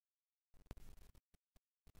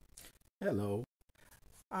Hello,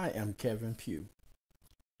 I am Kevin Pugh,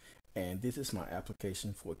 and this is my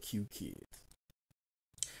application for QKids.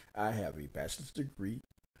 I have a bachelor's degree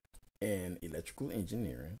in electrical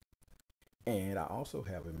engineering, and I also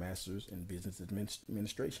have a master's in business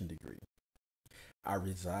administration degree. I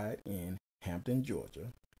reside in Hampton,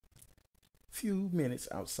 Georgia, few minutes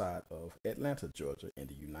outside of Atlanta, Georgia, in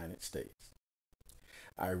the United States.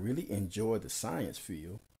 I really enjoy the science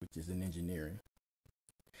field, which is in engineering.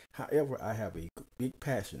 However, I have a big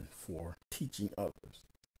passion for teaching others.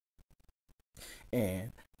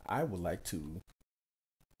 And I would like to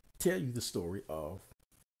tell you the story of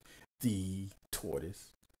the tortoise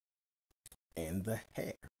and the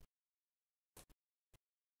hare.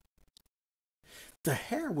 The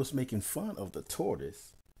hare was making fun of the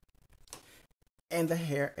tortoise, and the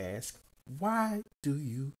hare asked, "Why do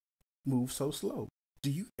you move so slow?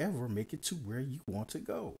 Do you ever make it to where you want to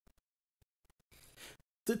go?"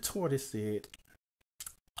 The tortoise said,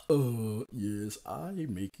 Yes, I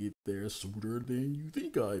make it there sooner than you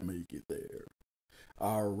think I make it there.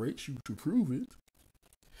 I'll race you to prove it."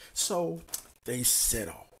 So they set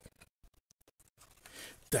off.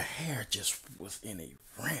 The hare just was in a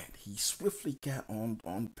rant. He swiftly got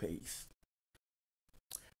on pace.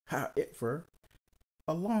 However,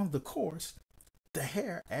 along the course, the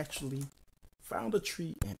hare actually found a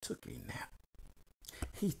tree and took a nap.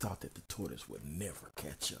 He thought that the tortoise would never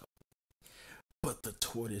catch up. But the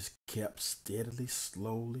tortoise kept steadily,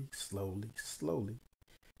 slowly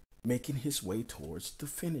making his way towards the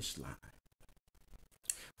finish line.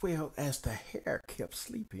 Well, as the hare kept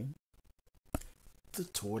sleeping, the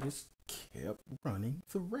tortoise kept running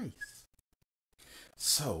the race.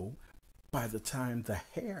 So, by the time the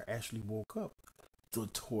hare actually woke up, the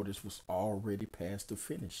tortoise was already past the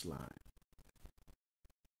finish line.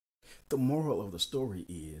 The moral of the story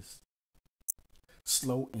is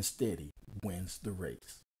slow and steady wins the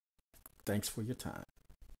race. Thanks for your time.